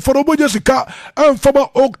and Periforobo Jessica, and from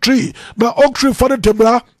Oak Tree, now Oak Tree for the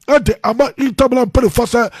Timber. The ama Intabla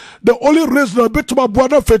Perifasa, the only reason a bit to my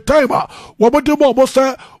buana for timer, woman do more,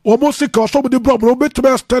 almost sick or somebody problem, bit to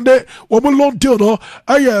my standard, woman long deal,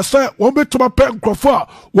 I say, one bit to my pen croffer,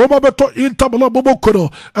 woman better Intabla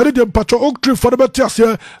Bobokono, and then patch Oak Tree for the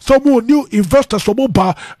Matias, some more new investors for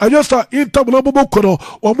Moba, and yes, Intabla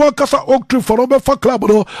Bobokono, or more Casa Oak Tree for Oba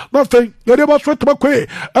Clabano, nothing, you never sweat to my way,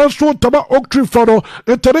 and so Tama Oak Tree for and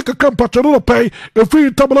Tereka Camp Patronal pay, if we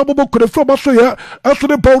Intabla Bobokono from Australia, as to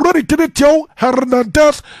the already to the Tio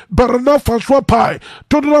Hernandez, Barana Francois Pai,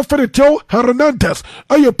 to the Ferretio Hernandez,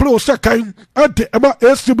 I play second at the Emma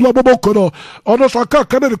Esibla Bobokono, on us I can't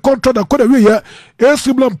the contract that could have here,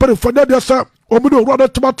 Esibla Perifandia. Omuno rada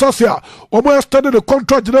Tomatasia, Omo studied the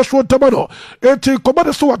contract in the Tamano, and to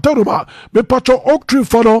command so at Teruma, me patcho Oak Tree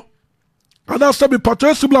Funnel. And I said, me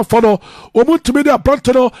patron similar funnel, or multimedia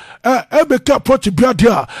plantano, MK approach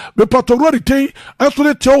Biadia, me patron Rodity,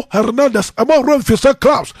 Anthony Hernandez, among run for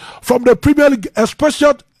clubs from the Premier League,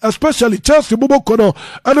 especially Chelsea Mobokono,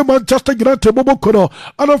 and Manchester United Mobokono,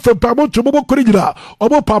 and from Paramount to Mobokorina, or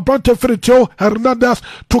Pabrante Ferritio Hernandez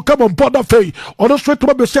to come on board the Fay, on the straight to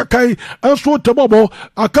Mabesakai, and so to Momo,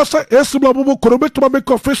 Akasa Esima Mobokono to make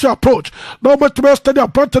official approach. Now, Metro study a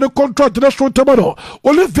part of the contract in the short tomorrow.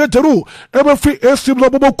 Only Veteru, ever free Esima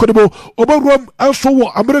Mobokono, Oberum, and so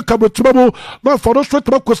America with Mabo, now for the straight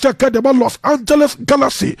to Makosaka, the Los Angeles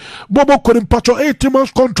Galaxy, Mobokonin Patro 18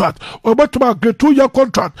 months contract, or Metro 2-year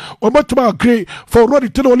contract. Or much agree for already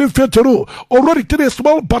to only Fetero, already to the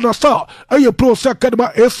small Banasa, and you pro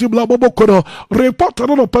Sakadama Esimla Mobokono, report on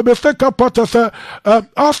Pemesteka Patas,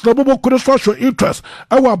 ask the Mobokono social interest.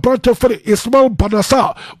 Our branch of Ismail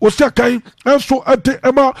Banasa, Osakai, and so at the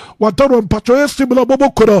Emma, Wataron Patro Esimla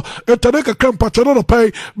Mobokono, and Tanaka Camp Patrono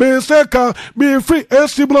Pay, may Seka, may free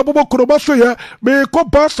Esimla Mobokono Masoya, may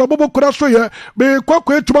Cobasa Mobokona Soya, may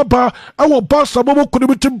Quaque to Maba, our Basa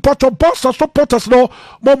Mobokono Patro Basa supporters no.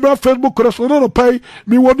 Mama Facebook correspondent pay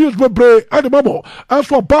me one news bebre and mamo as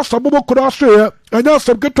for Basta Momo Australia and now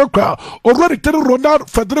some good talk already tell Ronaldo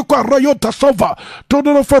Federico Arroyo Tasova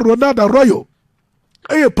to for Ronaldo Arroyo.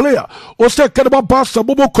 A player or second about Bassa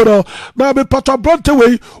Mobokono, now be Pata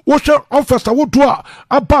Brantaway, Washer Officer Woodwa,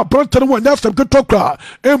 Abba Branton when that's a good talker,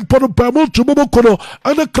 and Pono Bamon to Mobokono,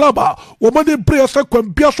 and the clubber, woman in prayer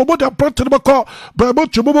second, Biaso Moda Branton Bako,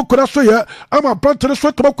 Bamon to Mobokono, I'm a Branton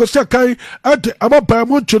Sweatmoko Sakai, and I'm a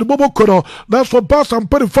Bamon to Mobokono, that's for Bass and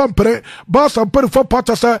Perry Fampere, Bass and Perry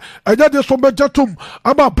Fampatasa, and that is from Bejatum,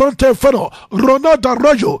 I'm a Branton Feno, Ronaldo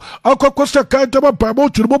Arroyo, Alco Sakai, and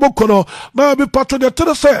Bamon to Mobokono, now be Patron.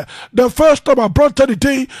 The first time I brought the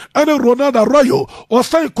day and Ronaldo Arroyo or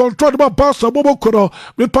say control about Bassa Mobokono,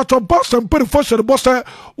 me patron Bass and pretty first the boss, or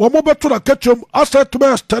mobile to the ketchum, I said to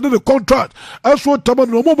me, studying the contract, as what time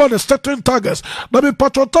no mobile is setting targets. Now me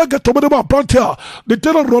patron target to me about Brantia, the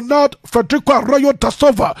General Ronaldo Federico Arroyo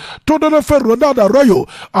Tasova, to the Ronaldo Arroyo,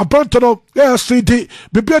 a Brantano, CD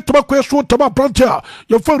bibia tuma kwe so tama brancha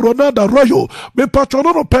ye fa Ronaldo Arroyo me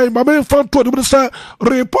patrono no pay ma me fan to de say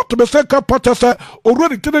report me say ka pata say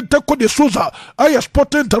already didn't take de Souza I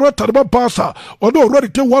sporting director ba passa or no already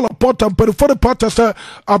take wall port and for the pata say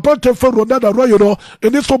abrancha fa Ronaldo Arroyo no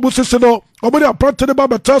in this obusisi no omori abrancha de ba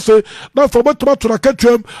betase na for tuma to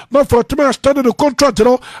raketwem na for tuma stand the contract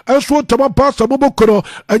no and so tama passa bobokoro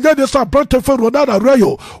enya de sa abrancha fa Ronaldo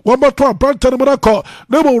Arroyo one more to abrancha no mako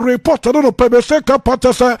no report no pebe se ka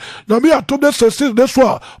pata sa na mi atunde se si de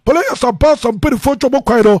so players are pass and pretty for chobo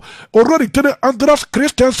kwairo already tene Andreas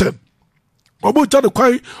Christensen omo tane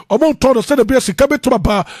kwai omo ton se de bia sika betuma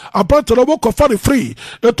ba abante no ko fa free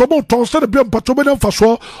e to mo ton se de bia mpato be na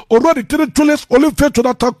faso already tene Julius Olivier to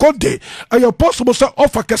that Conte ayo possible say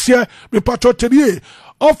offer kese me patrotenie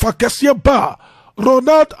offer kese ba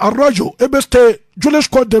Ronaldo Arroyo ebeste Julius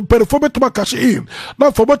Conde performe to makashi in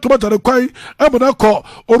na for to mata kwai emana ko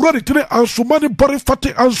already three ansu mani body fatty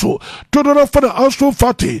ansu to no for the ansu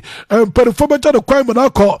fatty and performe to kwai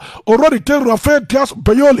manako already three Rafael Diaz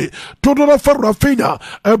Bayoli to no for Rafinha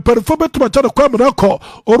and performe to mata kwai manako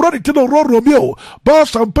already three Romeo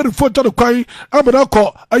boss and performe to kwai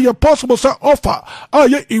emanako a possible say offer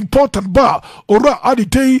a important bar or adi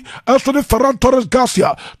day as for the Ferran Torres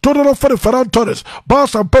Garcia to no for the Ferran Torres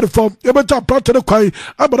boss and perform ebeta plate kwai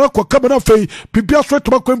abarako kamera fei bibia so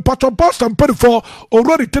to makwa mpato boss and perform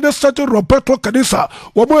already tene Sergio Roberto Canisa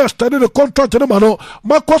wo mo extend the contract na mano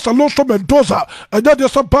Marcos Alonso Mendoza and that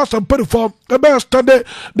is some pass and perform ebe extend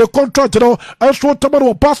the contract no and so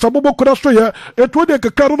tamaro pass bobo kura so ye etu de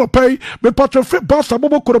kakaro no pay me patro free pass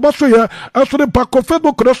bobo kura so ye and so the back of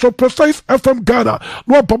Facebook kura so precise FM Ghana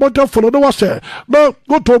no promoter follow no wase na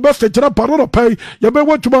go to message na paro no pay ye be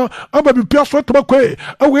wantuma aba bibia so to makwa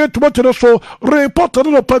e we to mate so report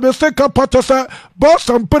no pay se ka patasa boss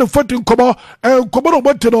and perform nkomo and nkomo no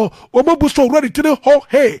mate no o mo buso already tine ho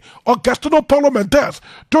hey Augustino Parliamentaires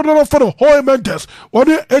to no for the Hoy Mendes or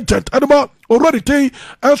the agent anima already tea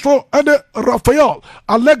and so and Rafael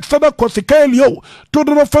Alexander Kosikelio to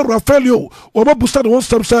the for Rafaelio or mo busa no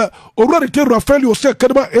some say already tea Rafaelio say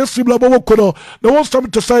kadama esimla bo kono no one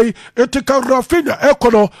some to say etika Rafinha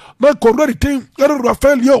ekono na already tea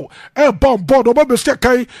Rafaelio e bomb board o mo say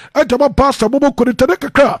kai e jama pass bo kono tene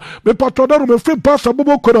kaka me patona me free pass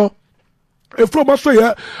bo kono from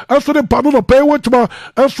Australia, and so the Pano pay Wachma,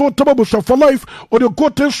 and so Tababusa for life, or the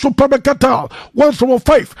Goten Supermercatal,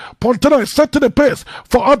 175, Pontana set to the pace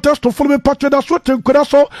for others to follow me patch that's what in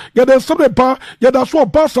Kudaso, yet there's some bar, yet that's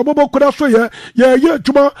what Bassa Mobo Kudaso, yeah,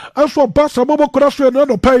 Juma, and so Bassa Mobo Kudaso and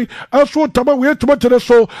no pay, and so Tama we had to much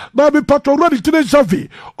so now be patch already to the XAVI,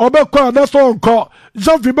 or Bekwa, that's all call.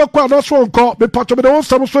 XAVI Bekwa, that's all call, me patch with the one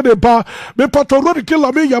Samuel bar, me patch already kill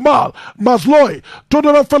Lami Yamal, Masloy, to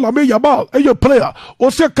the Lami Yamal. Your player o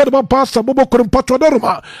se kadaba passa bobo ko mpato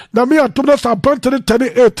daruma na me atumna sa brantene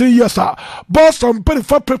 18 years boss am very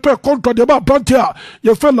for prepare contract de ba brantia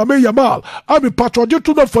ye fe la me Yamal abi patro je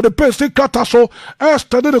to for the pay se kata so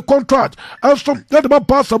extend the contract and so that ba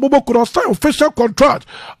passa bobo ko sign official contract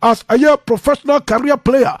as a year professional career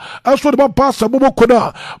player and so the ba passa bobo ko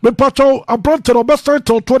na me patro abrante no best till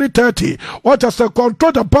 2030 what as a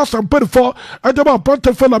contract the pass am very for and the ba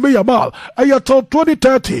brante fe la me Yamal a year till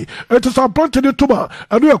 2030 it is appointed to tuma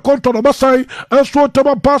and we are control of Masai and so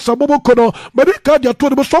tama passa bobokono medica dia to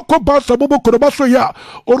the soko passa bobokono baso ya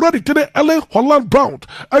already today LA Holland Brown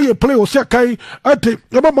I play Osiakai at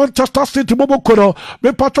the Manchester City bobokono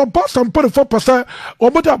me patron pass and 44%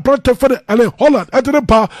 or more appointed for the LA Holland at the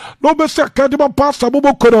bar no be second passa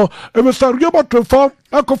bobokono and we start about to form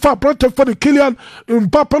Akofa appointed for the Kylian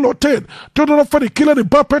Mbappe Lotin to the for the Kylian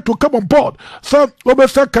Mbappe to come on board so we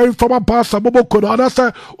second from a passa bobokono and I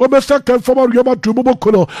say we second from a Yama to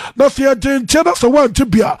Bobokono. Nasia Jane Chena so one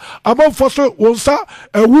Tibia. Among Fosso Wonsa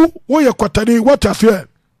and woo Woya Quatani, what as here.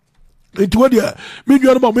 It would ya,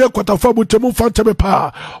 Minion Mamma Quatafamu Temu Fantame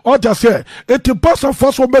Pa, or just here. It is person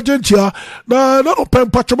for some emergency. Na no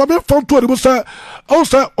pen patchama found to the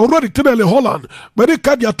also already to Holland, but they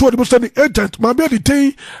can't ya to the agent, my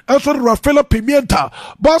medity, as for Rafaela Pimienta,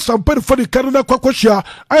 boss and pen for the Canada Quacosia.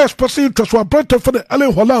 I express interest for Brent for the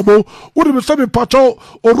LA Holamo, would be semi patcho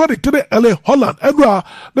already to the LA Holland,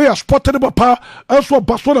 and they are spotted about pa, as for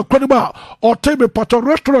Barcelona Credima, or Tame Patcho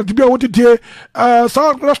restaurant to be what it is,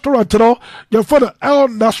 some restaurant. no your father El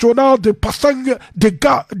Nacional de Pasang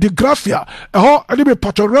de Gracia and me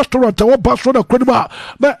patch restaurant Barcelona Credima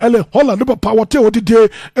na ele Holland no papa what odide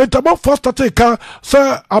entama first take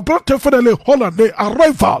sir abrante for ele Holland they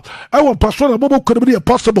arrival our Barcelona mobo could be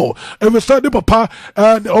possible and we said papa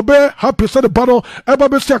and obey happy said the battle ever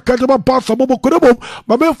be see akadema Barca mobo could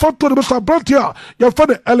but me for to the abrante your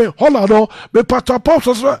father ele Holland no me patch apart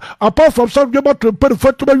from some game to pay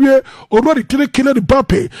for to be already killing the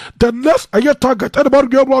Mbappe the next aye target and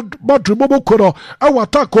about Madrid mobo kono our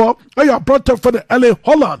attack I abrante for the LA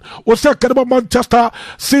Holland o se akadema Manchester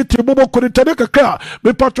City mobo kono teneka ka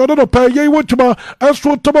me patch no pay ye wotuma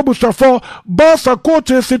enso tama Mustafa Barca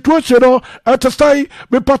coaching situation at the say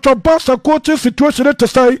me patch Barca coaching situation at the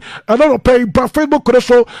say and no pay by Facebook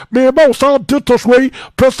so me about sound details way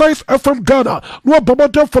precise FM Ghana no bomba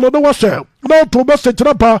follow no was now to message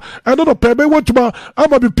rapa and no pay me wotuma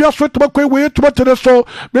ama be pia so tama kwe we tuma tene so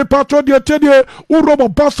me patch de tenye urobo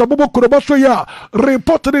Barca mobo kono baso ya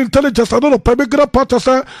reported intelligence and no pay me gra patch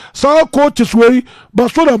sa coaches way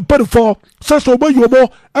Barcelona pay for says so you more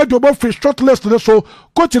and you more free short list so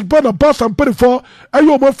coaches Bernard Barca and pay for and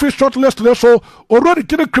you more free short list so already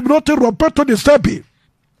killing criminality Roberto De Zerbi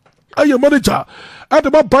and your manager and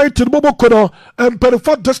the buy to the Mobo Kono and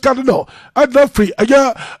Perifat Descardino and not free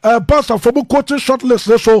a Barca from coaching short list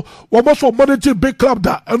so one also managing big club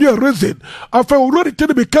that and you're raising after already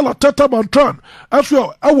telling me Kela Tata Mantran as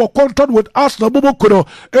well our contract with us the Mobo Kono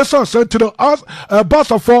Esa Sentinel as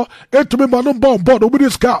Barca for to me Manon on board with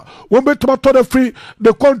this car when we tomato free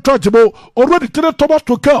the contract already telling Thomas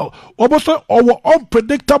Tuchel almost our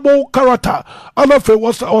unpredictable character and if it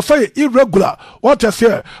was or say irregular what I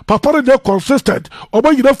say Papa they consistent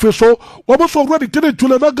Oba you know so almost already did to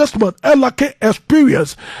an August month LK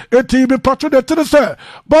experience a team patron that say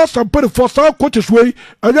Barca and pay for some coaches way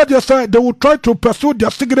and yet they say they will try to pursue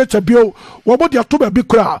their signature bill what their two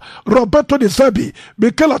bikra Roberto De Zerbi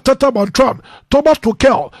Mikel Arteta Mantran Thomas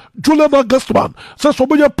Tuchel Julian Nagelsmann says so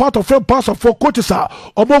many part of them Barca for coaches are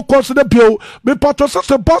or more consider bill me patron says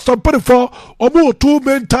Barca and pay for or more two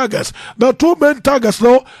main targets now two main targets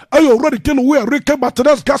now I already tell we are Ricky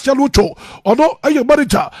Martinez Garcia Lucho or no your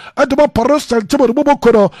manager and the Paris and Timothy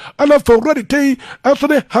Mobokono and I've already tell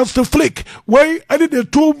Anthony Hansen Flick way any the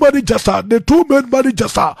two managers are the two main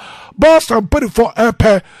managers are Barca and pay for a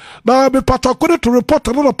pair now me according to report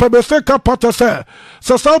another Pemeseka Pater say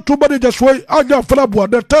so two managers way Anya Falabua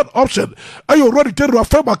the third option I already tell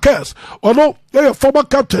Rafael Marquez or no a former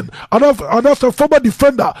captain and as a former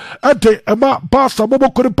defender and the Emma Barca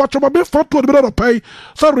Mobokono Pater me for to the pay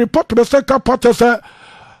so report to the second Pater say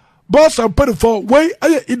Barca and pay for way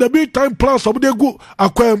in the meantime plans of the go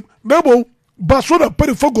aquam Nebo Barcelona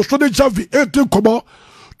pay for go to the XAVI 18 comma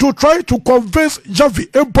to try to convince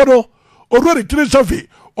XAVI Empono already to the XAVI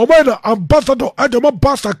Omena ambassador at the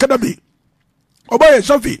Barca Academy Omaya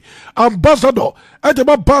XAVI ambassador at the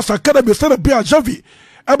Barca Academy said be a XAVI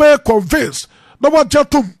Ebe convince no one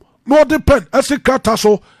jatum no depend as a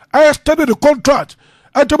so I extended the contract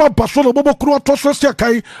at the Barcelona Mobo Kuro Tosya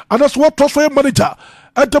Kai and that's what Tosya manager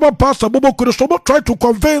Entema Barca Mobo could so try to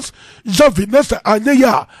convince XAVI Nessa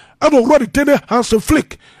Anya and already ten Hansen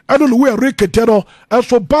Flick and Louis Riquetero and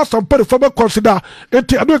so Barca and Perry Faber consider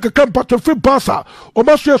it and make a camp to free Barca or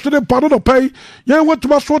must you student pardon pay ye went to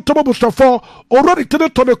Maso Tomo Mustafa already ten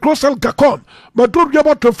to the KROOS El Gacon Madrid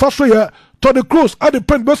Yaba to Fasoya to the KROOS and the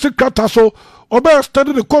pen basic Cataso or by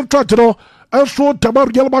extending the contract and so Tamar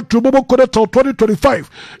Yelma to Mobo till 2025.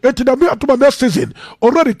 It in the next season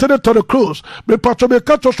already tended to the KROOS. Me Patrome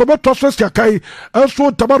Cato Somatos Yakai and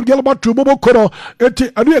so Tamar Yelma to Mobo Kono, Eti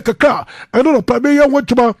Anuaka and no Pamea went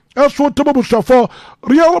to my and so Tomo Mustafa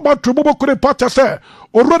Real Matru Mobo Kone Patase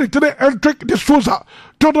already today ENDRICK de Souza.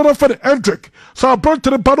 Don't know for the ENDRICK. So I brought to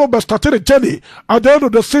the panel by starting a journey at the end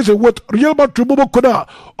of the season with Real Matru Mobo Kona.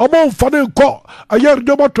 Among Fanny Ko, a year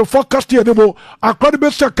number to forecast here anymore. I can't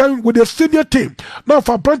be second with the senior team. Now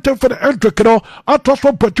for Brenton for the ENDRICK, you know, I trust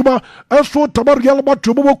from Petuma and so Tamar Real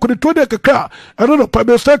Matru Mobo Kone to the car. And then the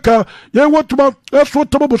Pameseka, you want to man, and so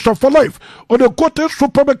Tomo Mustafa life on the quarter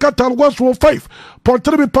supermarket 105.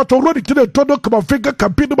 Pontrebi Pato already to the Tono Kamafinga,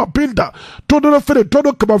 Campino Mapinda, Tono Fede,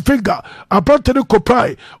 Tono Kamafinga, a Brantani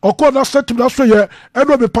Koprai, or Kona Setim Nasoye, and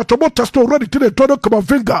Robi Patomotas already to the Tono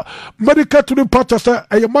Kamafinga, Medical to the Patasa,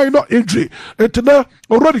 a minor injury, and now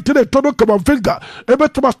already to the Tono Kamafinga, a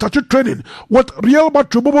better statue training, what Real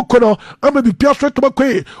Matrumo Kono, and maybe Piastrate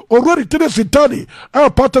Makwe, already to the Zitani, our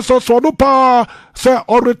Patasa Sonupa, say,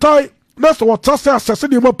 or retire. Nasa watasa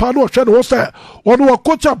asasini mapano shano wose wanu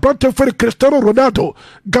wakocha Brante Ferry Cristiano Ronaldo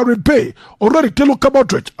Gary Bay already tell Luka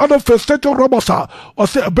Modric and of Sergio Ramos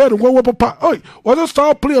wase abeni wewe papa oi wase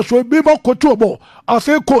star players we bima kochu mo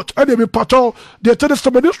ase coach ene mi pacho de tene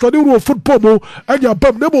ministry ni football mo enya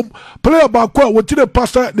bam nemo player ba kwa wotine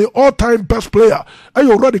passer the all-time best player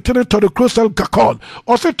ayo already tene Toni Kroos el Gakon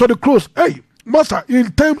wase Toni Kroos hey Master,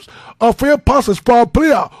 in terms of fair passes for a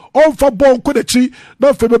player, on for ball quality,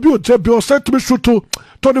 not for maybe a set to be shoot to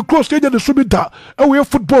Toni Kroos, the Subida, and we have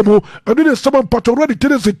football, and then someone part already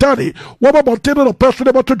telling Zidane, what about telling a person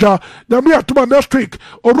about to jar, Namia to my next week,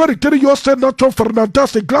 already telling you said Nacho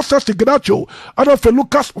Fernandez, the Glasses, the Ganacho, and of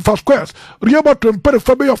Lucas Vasquez, Riaba to impede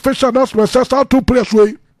for me official announcement says how to play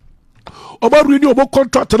away. Oba renew obo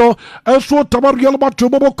contract no, and so Tamar Yelma to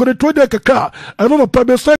Mobo Kore 20 kaka, and on a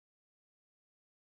premise.